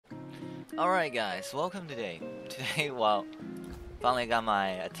Alright guys, welcome today. Well, finally got my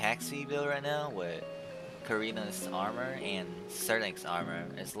attack speed build right now with Karina's armor and Serling's armor.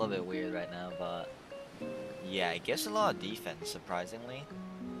 It's a little bit weird right now, but yeah, it gives a lot of defense, surprisingly.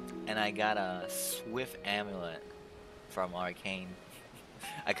 And I got a Swift Amulet from Arcane.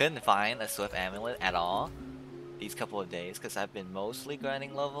 I couldn't find a Swift Amulet at all these couple of days because I've been mostly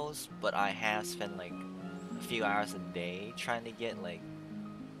grinding levels, but I have spent like a few hours a day trying to get like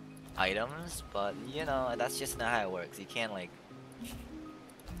items, but you know, that's just not how it works. You can't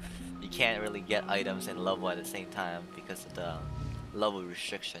really get items and level at the same time because of the level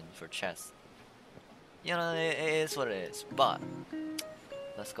restriction for chests. You know, it is what it is. But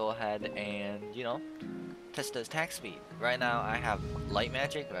let's go ahead and, test the attack speed. Right now I have light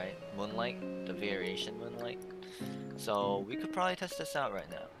magic, right? Moonlight, the variation moonlight. So we could probably test this out right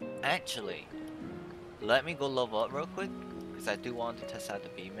now. Actually, let me go level up real quick because I do want to test out the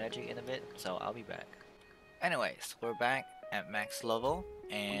beam magic in a bit, so I'll be back. Anyways, we're back at max level,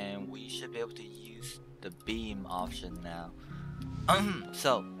 and we should be able to use the beam option now.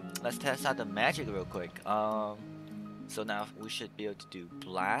 So let's test out the magic real quick. So now we should be able to do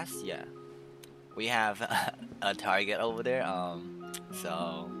blast. Yeah, we have a target over there.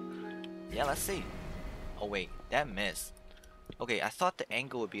 So yeah, let's see. Oh wait, that missed. Okay, I thought the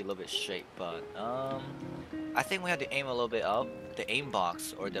angle would be a little bit straight, but I think we have to aim a little bit up. The aim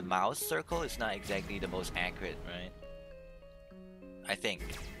box or the mouse circle is not exactly the most accurate, right? I think.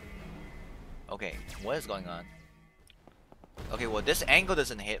 Okay, what is going on? Okay, well this angle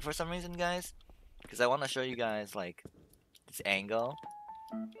doesn't hit for some reason, guys. Because I want to show you guys like this angle.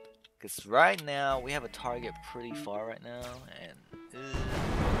 Because right now we have a target pretty far right now, and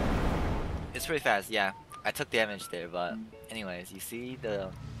it's pretty fast. Yeah, I took damage there, but anyways, you see the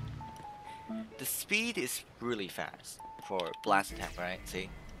speed is really fast for blast attack, right? See?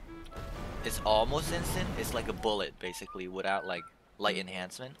 It's almost instant. It's like a bullet, basically, without like light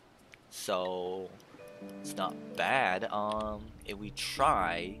enhancement. So it's not bad. If we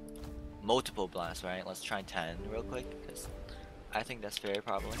try multiple blasts, right? Let's try 10 real quick, because I think that's fair,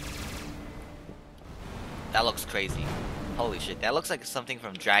 probably. That looks crazy. Holy shit, that looks like something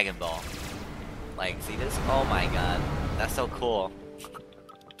from Dragon Ball. Like, see this? Oh my god, that's so cool.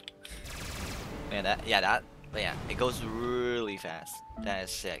 Man, but yeah, it goes really fast. That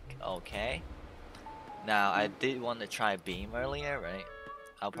is sick. Okay. Now, I did want to try beam earlier, right?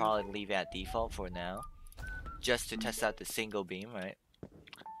 I'll probably leave it at default for now. Just to test out the single beam, right?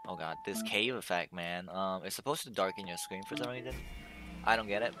 Oh god, this cave effect, man. It's supposed to darken your screen for some reason. I don't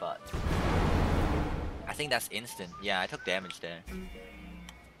get it, but I think that's instant. Yeah, I took damage there.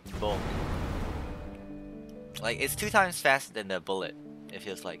 Boom. Like, it's 2 times faster than the bullet. It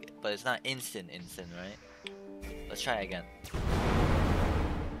feels like it, but it's not instant, right? Let's try again.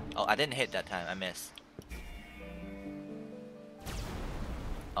 Oh, I didn't hit that time. I missed.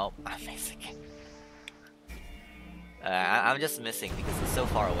 Oh, I'm missing. I'm just missing because it's so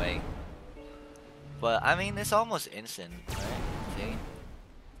far away. But I mean, it's almost instant, right? See?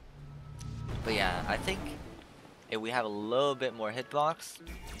 But yeah, I think if we have a little bit more hitbox,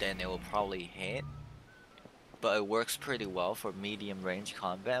 then it will probably hit. But it works pretty well for medium range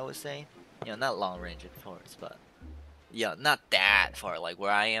combat, I would say. You know, not long range of course, but yeah, not that far, like where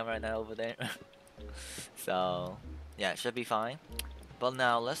I am right now over there. So yeah, it should be fine. But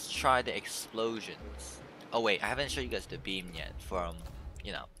now let's try the explosions. Oh wait, I haven't shown you guys the beam yet from,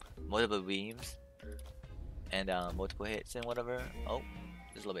 you know, multiple beams and multiple hits and whatever. Oh,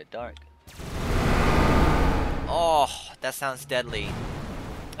 it's a little bit dark. Oh, that sounds deadly.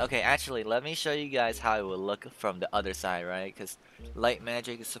 Okay, actually, let me show you guys how it will look from the other side, right? Because light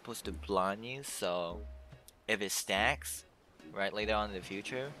magic is supposed to blind you, so if it stacks, right, later on in the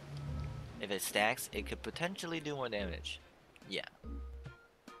future, if it stacks, it could potentially do more damage. Yeah.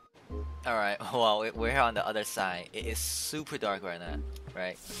 Alright, well, we're here on the other side. It is super dark right now,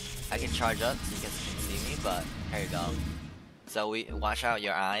 right? I can charge up so you guys can see me, but here you go. So we watch out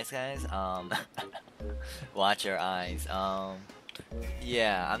your eyes, guys. Watch your eyes.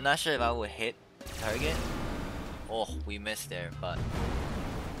 Yeah, I'm not sure if I would hit target. Oh, we missed there, but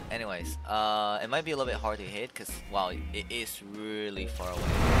anyways, it might be a little bit hard to hit because, wow, it is really far away.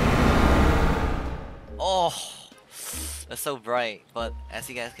 Oh, that's so bright, but as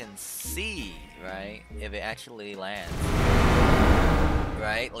you guys can see, right, if it actually lands,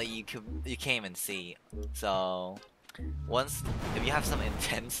 right, like you can't even see. So if you have some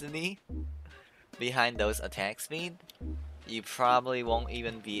intensity behind those attack speed, you probably won't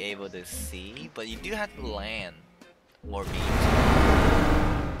even be able to see, but you do have to land more beams.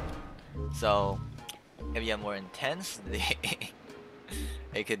 So if you have more intensity,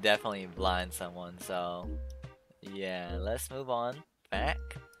 It could definitely blind someone, so yeah, let's move on back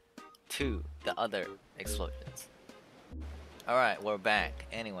to the other explosions. Alright, we're back.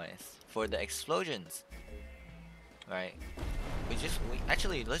 Anyways, for the explosions, right?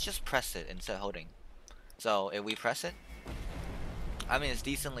 Actually, let's just press it instead of holding. So if we press it, I mean it's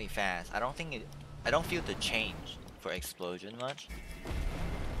decently fast. I don't feel the change for explosion much.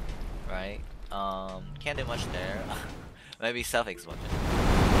 Right? Can't do much there. Maybe self-explosion.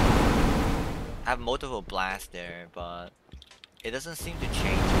 I have multiple blasts there, but it doesn't seem to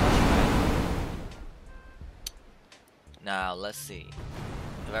change much, right? Now, let's see.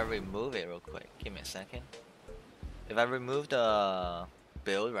 If I remove it real quick, give me a second. If I remove the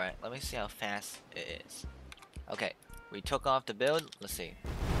build, right, let me see how fast it is. Okay, we took off the build, let's see.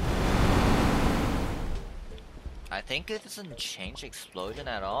 I think it doesn't change explosion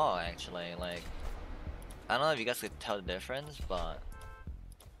at all, actually. Like, I don't know if you guys could tell the difference, but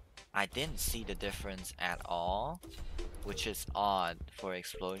I didn't see the difference at all, which is odd for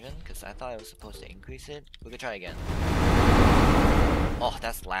explosion, because I thought it was supposed to increase it. We could try again. Oh,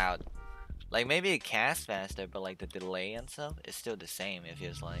 that's loud. Like, maybe it casts faster, but like the delay and stuff is still the same, it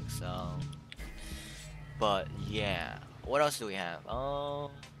feels like, so. But yeah, what else do we have?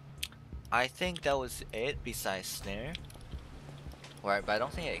 I think that was it besides snare. Right, but I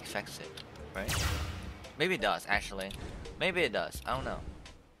don't think it affects it, right? Maybe it does, actually. Maybe it does, I don't know.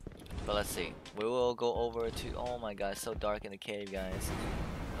 But let's see. We will go over to, oh my god, it's so dark in the cave, guys.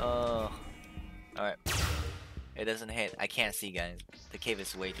 Oh. Alright. It doesn't hit. I can't see, guys. The cave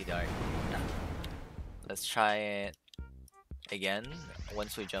is way too dark. Let's try it again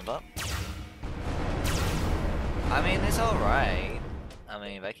once we jump up. I mean, it's alright. I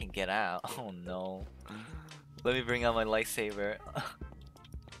mean, if I can get out. Oh no. Let me bring out my lightsaber.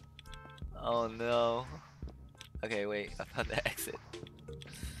 Oh no. Okay, wait. I found the exit.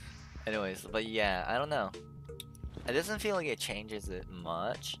 Anyways, but yeah, I don't know. It doesn't feel like it changes it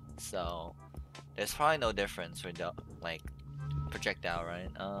much, so there's probably no difference for the like projectile, right?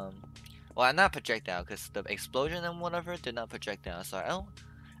 Well, not projectile, because the explosion and whatever did not projectile, so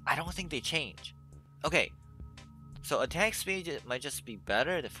I don't think they change. Okay, so attack speed might just be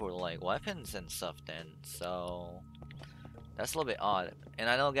better for like weapons and stuff then, so that's a little bit odd. And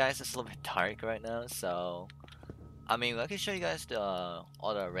I know, guys, it's a little bit dark right now, so I mean, I can show you guys the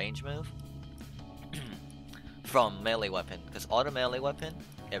auto range move from melee weapon, because auto melee weapon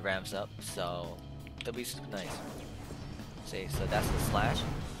it ramps up, so it'll be super nice. See, so that's the slash.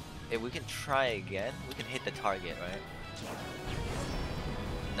 If we can try again, we can hit the target, right?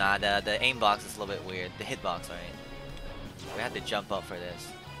 Nah, the aimbox is a little bit weird. The hitbox, right? We had to jump up for this.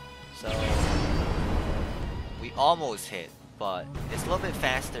 So we almost hit, but it's a little bit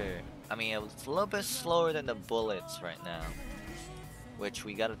faster. I mean, it's a little bit slower than the bullets right now, which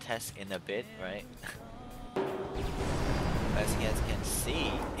we gotta test in a bit, right? As you guys can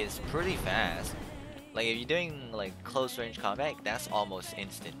see, it's pretty fast. Like if you're doing like close range combat, that's almost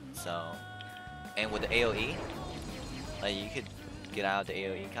instant. So, and with the AOE, like you could get out of the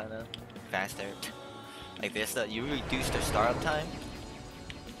AOE kind of faster. Like this, you reduce the startup time,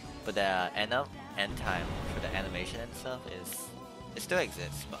 but the end time for the animation and stuff it still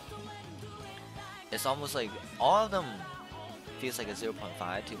exists, but it's almost like all of them feels like a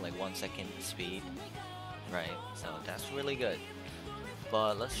 0.5 to like 1 second speed, right? So that's really good.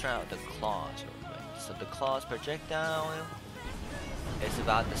 But let's try out the claws real quick. So the claws projectile is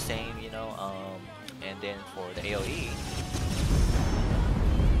about the same, you know, and then for the AOE,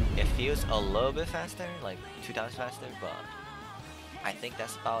 it feels a little bit faster, like 2 times faster, but I think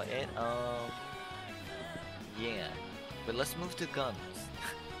that's about it. Yeah. But let's move to guns.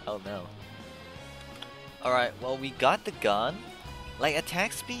 Oh no. Alright, well we got the gun. Like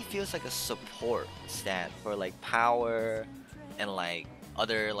attack speed feels like a support stat for like power and like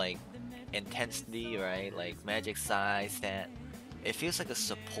other like intensity, right? Like magic size stat. It feels like a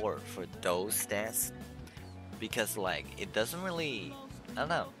support for those stats because like it doesn't really, I don't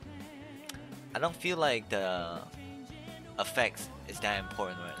know. I don't feel like the effects is that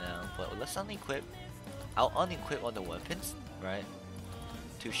important right now. But let's unequip. I'll unequip all the weapons, right?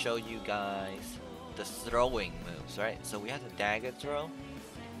 To show you guys the throwing moves, right? So we have the dagger throw.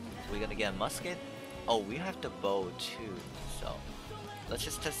 We're gonna get a musket. Oh, we have the bow too. So let's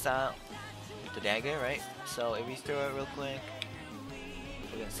just test out the dagger, right? So if we throw it real quick,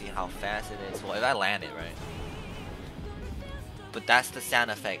 we're gonna see how fast it is. Well, if I land it, right? But that's the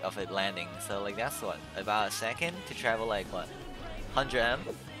sound effect of it landing. So like that's what, about a second to travel like what, 100 M?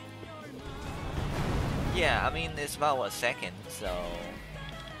 Yeah, I mean it's about what, a second, so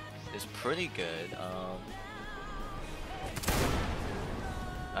it's pretty good.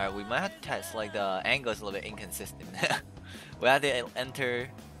 Alright, we might have to test, like the angle is a little bit inconsistent. We have to enter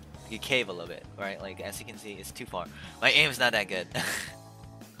the cave a little bit, right? Like as you can see, it's too far. My aim is not that good.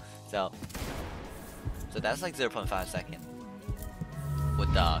 so that's like 0.5 second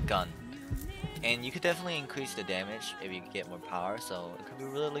with the gun. And you could definitely increase the damage if you get more power, so it could be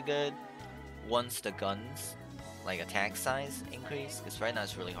really good once the guns like attack size increase, because right now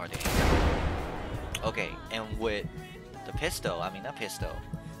it's really hard to aim. Okay, and with the pistol, I mean not pistol,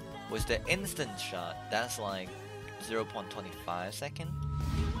 with the instant shot, that's like 0.25 second.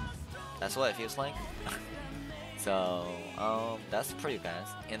 That's what it feels like. So that's pretty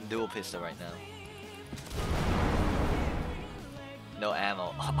fast. And dual pistol right now. No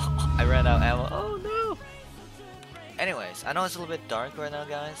ammo. I ran out of ammo. Oh no! Anyways, I know it's a little bit dark right now,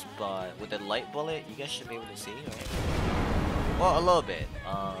 guys, but with the light bullet, you guys should be able to see, right? Well, a little bit.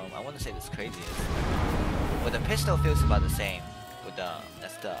 I wouldn't say this craziest. With the pistol, feels about the same. With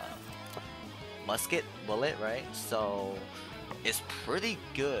that's the musket bullet, right? So it's pretty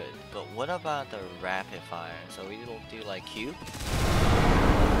good. But what about the rapid fire? So we will do like Q.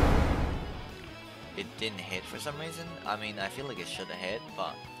 It didn't hit for some reason. I mean, I feel like it should have hit,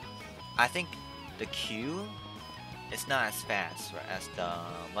 but I think the Q is not as fast, right, as the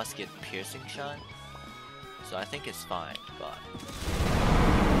musket piercing shot. So I think it's fine, but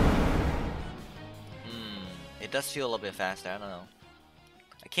it does feel a little bit faster. I don't know.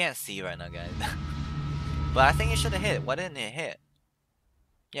 I can't see right now, guys. But I think it should have hit. Why didn't it hit?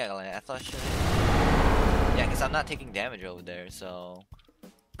 Yeah, like, I thought it should have hit. Yeah, because I'm not taking damage over there, so.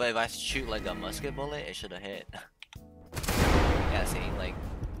 But if I shoot like a musket bullet, it should have hit. Yeah, see, like.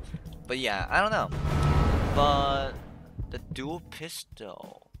 But yeah, I don't know. But the dual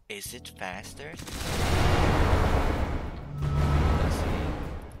pistol, is it faster? Let's see.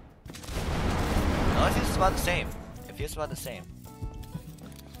 No, it feels about the same. It feels about the same.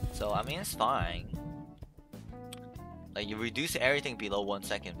 So I mean, it's fine. Like you reduce everything below 1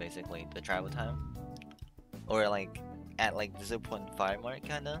 second, basically, the travel time, or like at like the 0.5 mark,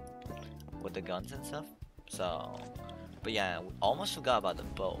 kinda, with the guns and stuff. So, but yeah, we almost forgot about the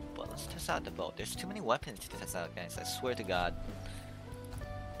bow. But let's test out the bow. There's too many weapons to test out, guys. I swear to God.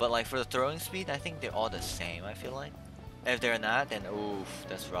 But like for the throwing speed, I think they're all the same. I feel like. If they're not, then oof,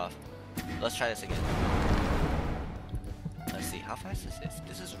 that's rough. Let's try this again. Let's see, how fast is this?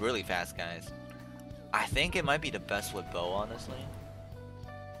 This is really fast, guys. I think it might be the best with bow, honestly.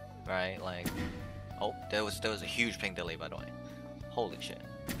 Right, like, oh, there was a huge ping delay, by the way. Holy shit.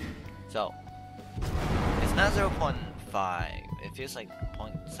 So, it's not 0.5. It feels like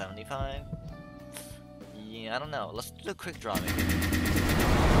 0.75. Yeah, I don't know. Let's do a quick draw, maybe.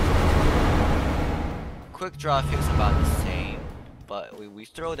 Quick draw feels about the same, but we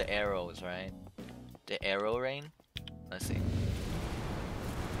throw the arrows, right? The arrow rain. Let's see.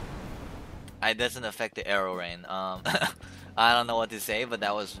 It doesn't affect the arrow rain. I don't know what to say, but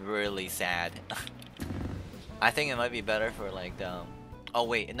that was really sad. I think it might be better for like the. Oh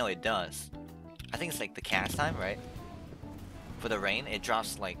wait, no, it does. I think it's like the cast time, right? For the rain, it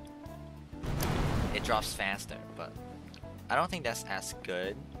drops like. It drops faster, but I don't think that's as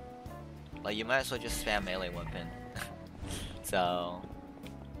good. Like you might as well just spam melee weapon. So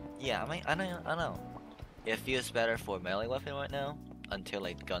yeah, I mean, I don't know. It feels better for melee weapon right now until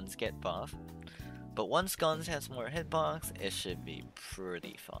like guns get buffed. But once guns has more hitbox, it should be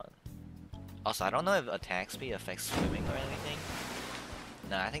pretty fun. Also, I don't know if attack speed affects swimming or anything.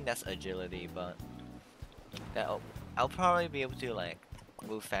 Nah, I think that's agility, but I'll probably be able to like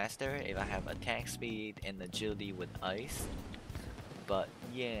move faster if I have attack speed and agility with ice. But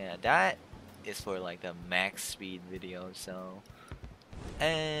yeah, that is for like the max speed video, so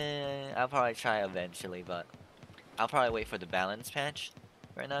and I'll probably try eventually, but I'll probably wait for the balance patch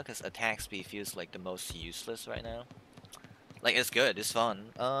right now, because attack speed feels like the most useless right now. Like, it's good, it's fun,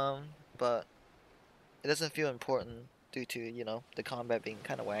 but it doesn't feel important due to, you know, the combat being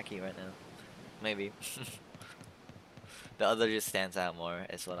kind of wacky right now. Maybe. The other just stands out more,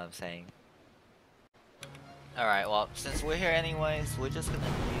 is what I'm saying. Alright, well, since we're here anyways, we're just gonna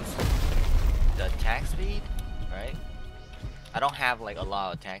use the attack speed, right? I don't have like a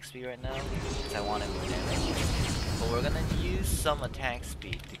lot of attack speed right now, because I wanted more damage. But we're gonna use some attack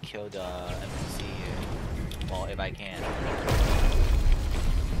speed to kill the NPC here. Well, if I can.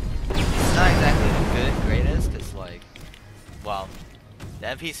 It's not exactly the greatest, because like, well, the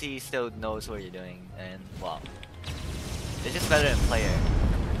NPC still knows what you're doing, and well, they're just better than player.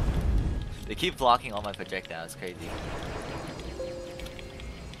 They keep blocking all my projectiles, crazy.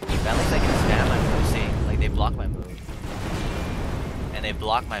 At least I can spam my move, see? Like, they block my move. And they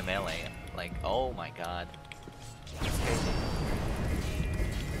block my melee. Like, oh my god. That's crazy.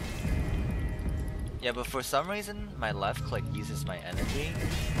 Yeah, but for some reason, my left click uses my energy.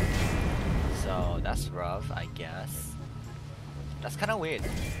 So that's rough, I guess. That's kind of weird.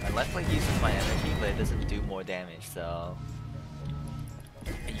 My left click uses my energy, but it doesn't do more damage, so...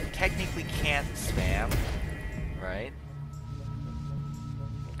 And you technically can't spam, right?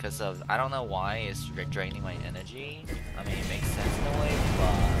 Because of, I don't know why it's draining my energy. I mean, it makes sense in a way,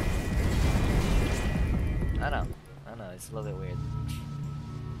 but... I don't know, it's a little bit weird.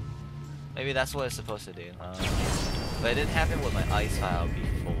 Maybe that's what it's supposed to do. But it didn't happen with my ice file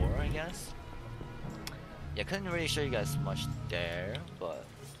before, I guess. Yeah, couldn't really show you guys much there, but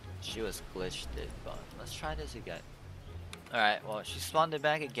she was glitched it. But let's try this again. Alright, well, she spawned it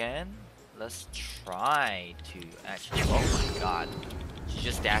back again. Let's try to actually... Oh my god. She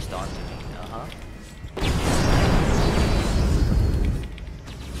just dashed onto me.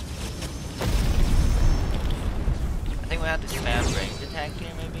 I think we have to spam range attack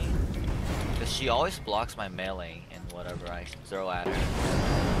here, maybe? Because she always blocks my melee and whatever I throw at her,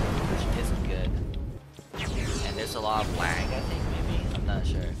 which isn't good. And there's a lot of lag, I think, maybe? I'm not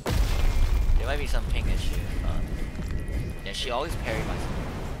sure. There might be some ping issue. Yeah, she always parries my...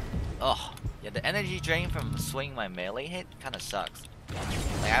 Oh, yeah, the energy drain from swinging my melee hit kind of sucks.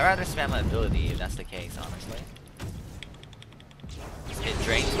 Like, I'd rather spam my ability if that's the case, honestly. It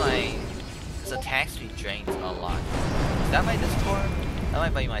drains my... This attack speed drains a lot. Is that my Discord? That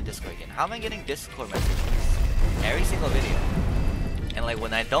might be my Discord again. How am I getting Discord messages? Every single video. And like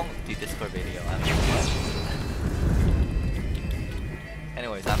when I don't do Discord video, I'm like, what?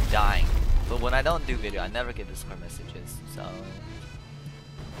 Anyways, I'm dying. But when I don't do video, I never get Discord messages. So,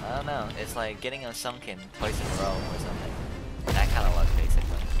 I don't know. It's like getting a sunken twice in a row or something. That kind of luck,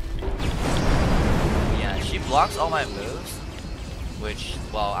 basically. But yeah, she blocks all my moves. Which,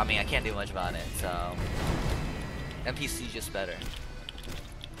 well, I mean, I can't do much about it, so... NPC just better.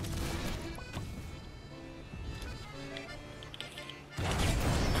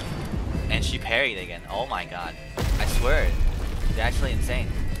 And she parried again. Oh my god. I swear. It's actually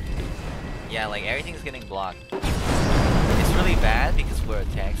insane. Yeah, like, everything's getting blocked. It's really bad because we're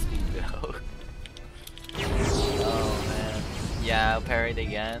attack speed, though. Oh, man. Yeah, parried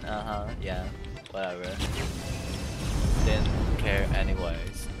again. Yeah. Whatever. Didn't care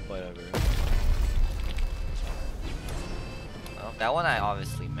anyways. Whatever. Well, that one I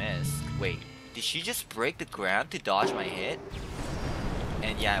obviously missed. Wait, did she just break the ground to dodge my hit?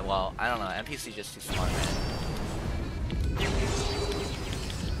 And yeah, well, I don't know. NPC just too smart, man.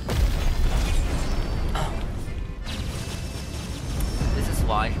 This is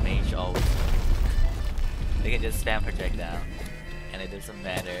why mage always win. They can just spam projectile, and it doesn't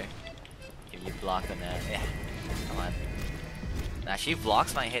matter if you block on that. Yeah, come on. Now she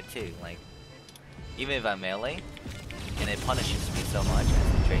blocks my hit too, like, even if I melee, and it punishes me so much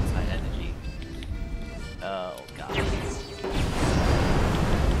as it drains my energy. Oh god.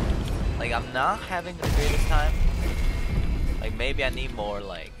 Like, I'm not having the greatest time. Like, maybe I need more,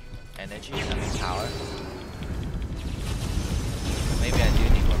 like, energy, I mean power. Maybe I do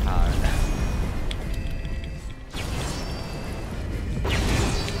need more power now.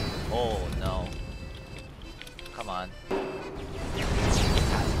 Oh no. Come on. Did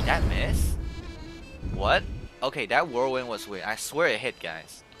that miss? What? Okay, that whirlwind was weird. I swear it hit,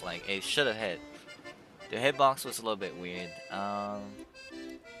 guys. Like, it should have hit. The hitbox was a little bit weird. But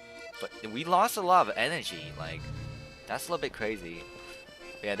we lost a lot of energy. Like, that's a little bit crazy.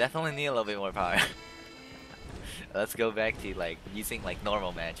 But yeah, definitely need a little bit more power. Let's go back to like using like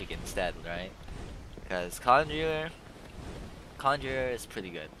normal magic instead, right? Because Conjurer is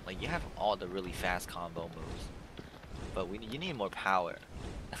pretty good. Like, you have all the really fast combo moves, but you need more power.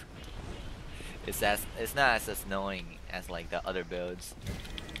 It's not as annoying as like the other builds,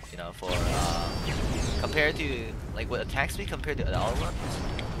 you know. For compared to like with attack speed compared to the other ones,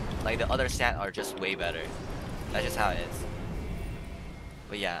 like the other stats are just way better. That's just how it is.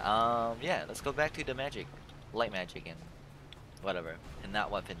 But yeah, yeah. Let's go back to the magic, light magic, and whatever, and not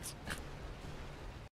weapons.